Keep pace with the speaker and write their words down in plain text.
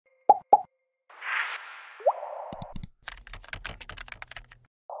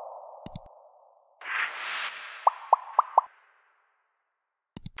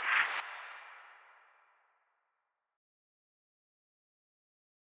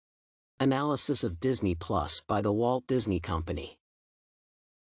Analysis of Disney Plus by the Walt Disney Company.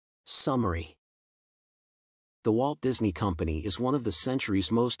 Summary. The Walt Disney Company is one of the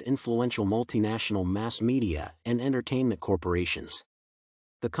century's most influential multinational mass media and entertainment corporations.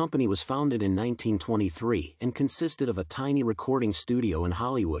 The company was founded in 1923 and consisted of a tiny recording studio in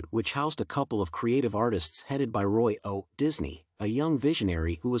Hollywood which housed a couple of creative artists headed by Roy O. Disney, a young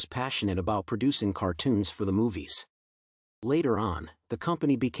visionary who was passionate about producing cartoons for the movies. Later on, the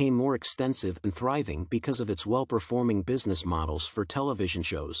company became more extensive and thriving because of its well-performing business models for television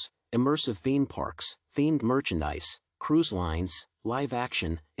shows, immersive theme parks, themed merchandise, cruise lines, live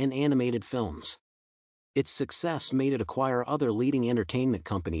action, and animated films. Its success made it acquire other leading entertainment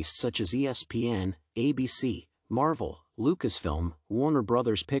companies such as ESPN, ABC, Marvel, Lucasfilm, Warner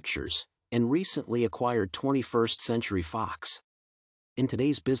Bros. Pictures, and recently acquired 21st Century Fox. In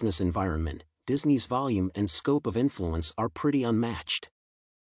today's business environment, Disney's volume and scope of influence are pretty unmatched.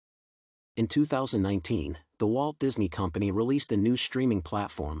 In 2019, the Walt Disney Company released a new streaming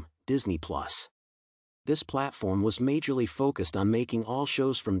platform, Disney Plus. This platform was majorly focused on making all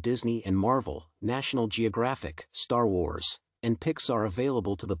shows from Disney and Marvel, National Geographic, Star Wars, and Pixar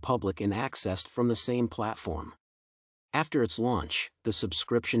available to the public and accessed from the same platform. After its launch, the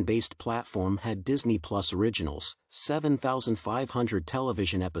subscription-based platform had Disney Plus originals, 7,500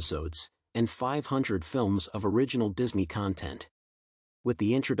 television episodes, and 500 films of original Disney content. With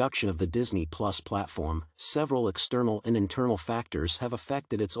the introduction of the Disney Plus platform, several external and internal factors have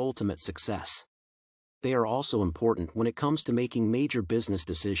affected its ultimate success. They are also important when it comes to making major business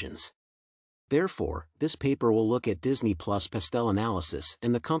decisions. Therefore, this paper will look at Disney Plus PESTEL analysis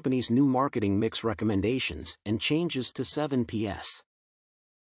and the company's new marketing mix recommendations and changes to 7PS.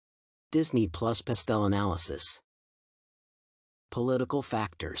 Disney Plus PESTEL analysis. Political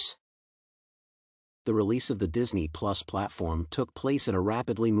factors. The release of the Disney Plus platform took place at a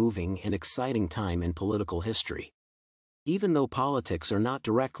rapidly moving and exciting time in political history. Even though politics are not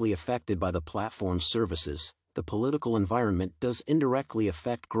directly affected by the platform's services, the political environment does indirectly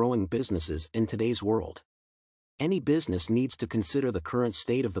affect growing businesses in today's world. Any business needs to consider the current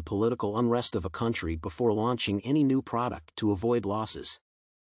state of the political unrest of a country before launching any new product to avoid losses.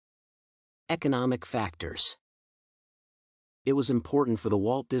 Economic factors. It was important for the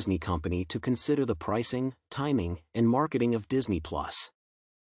Walt Disney Company to consider the pricing, timing, and marketing of Disney Plus.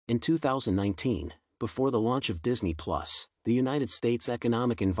 In 2019, before the launch of Disney Plus, the United States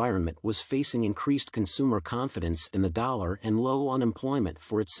economic environment was facing increased consumer confidence in the dollar and low unemployment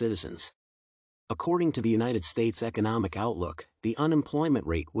for its citizens. According to the United States Economic Outlook, the unemployment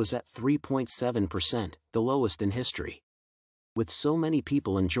rate was at 3.7%, the lowest in history. With so many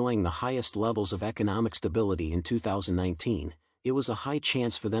people enjoying the highest levels of economic stability in 2019, it was a high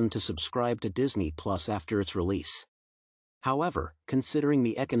chance for them to subscribe to Disney Plus after its release. However, considering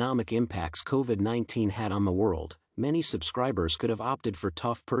the economic impacts COVID-19 had on the world, many subscribers could have opted for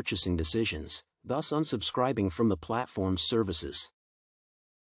tough purchasing decisions, thus unsubscribing from the platform's services.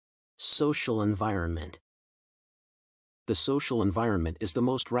 Social environment. The social environment is the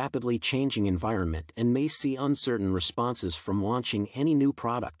most rapidly changing environment and may see uncertain responses from launching any new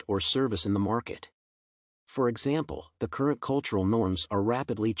product or service in the market. For example, the current cultural norms are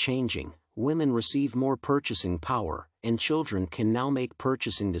rapidly changing, women receive more purchasing power, and children can now make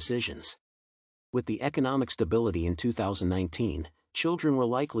purchasing decisions. With the economic stability in 2019, children were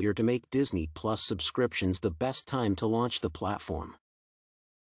likelier to make Disney Plus subscriptions the best time to launch the platform.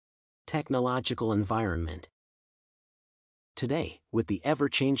 Technological environment. Today, with the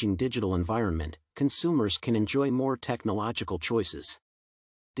ever-changing digital environment, consumers can enjoy more technological choices.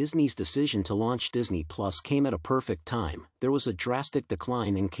 Disney's decision to launch Disney Plus came at a perfect time. There was a drastic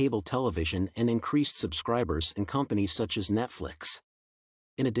decline in cable television and increased subscribers in companies such as Netflix.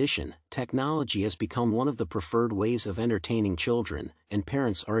 In addition, technology has become one of the preferred ways of entertaining children, and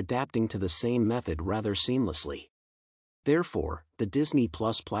parents are adapting to the same method rather seamlessly. Therefore, the Disney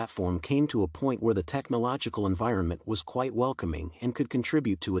Plus platform came to a point where the technological environment was quite welcoming and could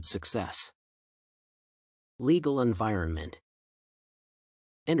contribute to its success. Legal environment.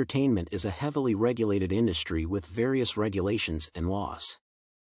 Entertainment is a heavily regulated industry with various regulations and laws.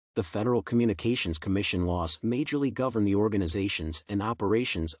 The Federal Communications Commission laws majorly govern the organizations and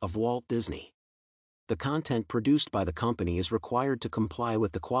operations of Walt Disney. The content produced by the company is required to comply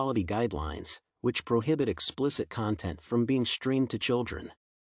with the quality guidelines, which prohibit explicit content from being streamed to children.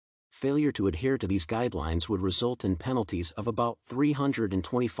 Failure to adhere to these guidelines would result in penalties of about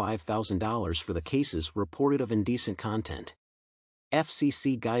 $325,000 for the cases reported of indecent content.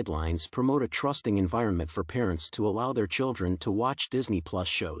 FCC guidelines promote a trusting environment for parents to allow their children to watch Disney Plus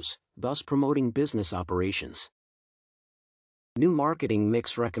shows, thus promoting business operations. New marketing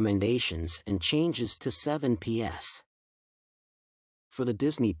mix recommendations and changes to 7PS. For the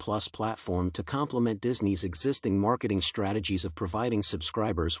Disney Plus platform to complement Disney's existing marketing strategies of providing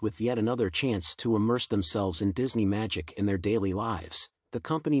subscribers with yet another chance to immerse themselves in Disney magic in their daily lives, the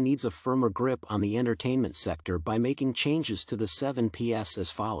company needs a firmer grip on the entertainment sector by making changes to the 7PS as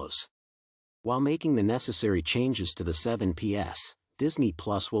follows. While making the necessary changes to the 7PS, Disney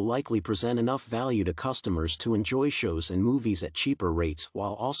Plus will likely present enough value to customers to enjoy shows and movies at cheaper rates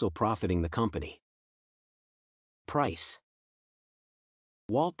while also profiting the company. Price.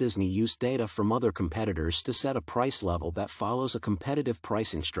 Walt Disney used data from other competitors to set a price level that follows a competitive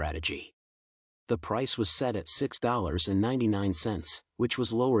pricing strategy. The price was set at $6.99, which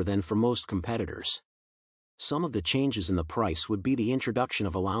was lower than for most competitors. Some of the changes in the price would be the introduction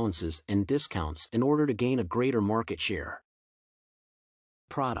of allowances and discounts in order to gain a greater market share.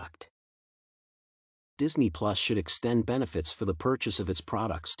 Product. Disney Plus should extend benefits for the purchase of its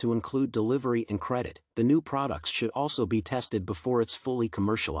products to include delivery and credit. The new products should also be tested before it's fully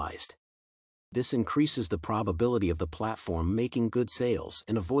commercialized. This increases the probability of the platform making good sales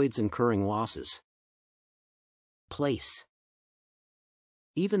and avoids incurring losses. Place.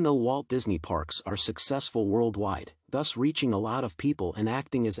 Even though Walt Disney Parks are successful worldwide, thus reaching a lot of people and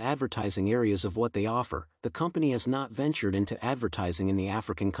acting as advertising areas of what they offer, the company has not ventured into advertising in the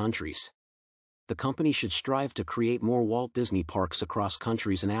African countries. The company should strive to create more Walt Disney Parks across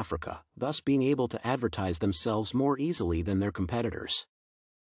countries in Africa, thus being able to advertise themselves more easily than their competitors.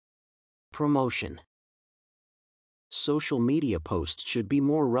 Promotion. Social media posts should be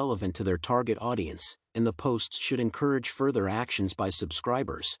more relevant to their target audience, and the posts should encourage further actions by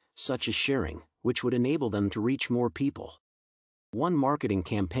subscribers, such as sharing, which would enable them to reach more people. One marketing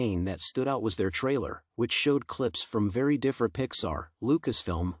campaign that stood out was their trailer, which showed clips from very different Pixar,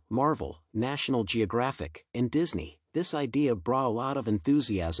 Lucasfilm, Marvel, National Geographic, and Disney. This idea brought a lot of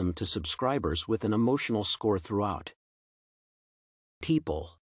enthusiasm to subscribers with an emotional score throughout.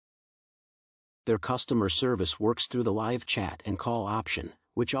 People. Their customer service works through the live chat and call option,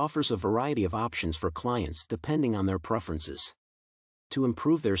 which offers a variety of options for clients depending on their preferences. To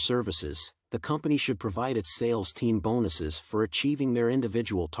improve their services, the company should provide its sales team bonuses for achieving their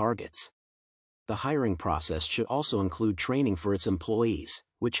individual targets. The hiring process should also include training for its employees,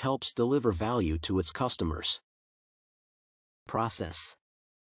 which helps deliver value to its customers. Process.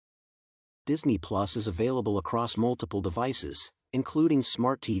 Disney Plus is available across multiple devices, including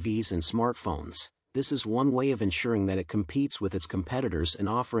smart TVs and smartphones. This is one way of ensuring that it competes with its competitors in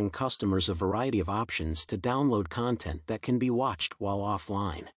offering customers a variety of options to download content that can be watched while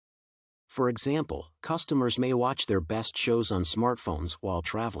offline. For example, customers may watch their best shows on smartphones while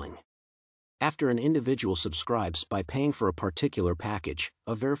traveling. After an individual subscribes by paying for a particular package,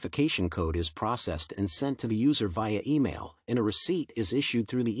 a verification code is processed and sent to the user via email, and a receipt is issued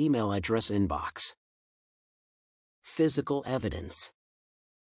through the email address inbox. Physical evidence.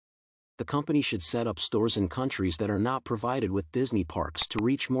 The company should set up stores in countries that are not provided with Disney parks to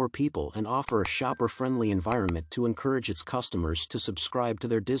reach more people and offer a shopper-friendly environment to encourage its customers to subscribe to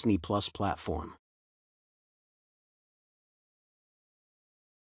their Disney Plus platform.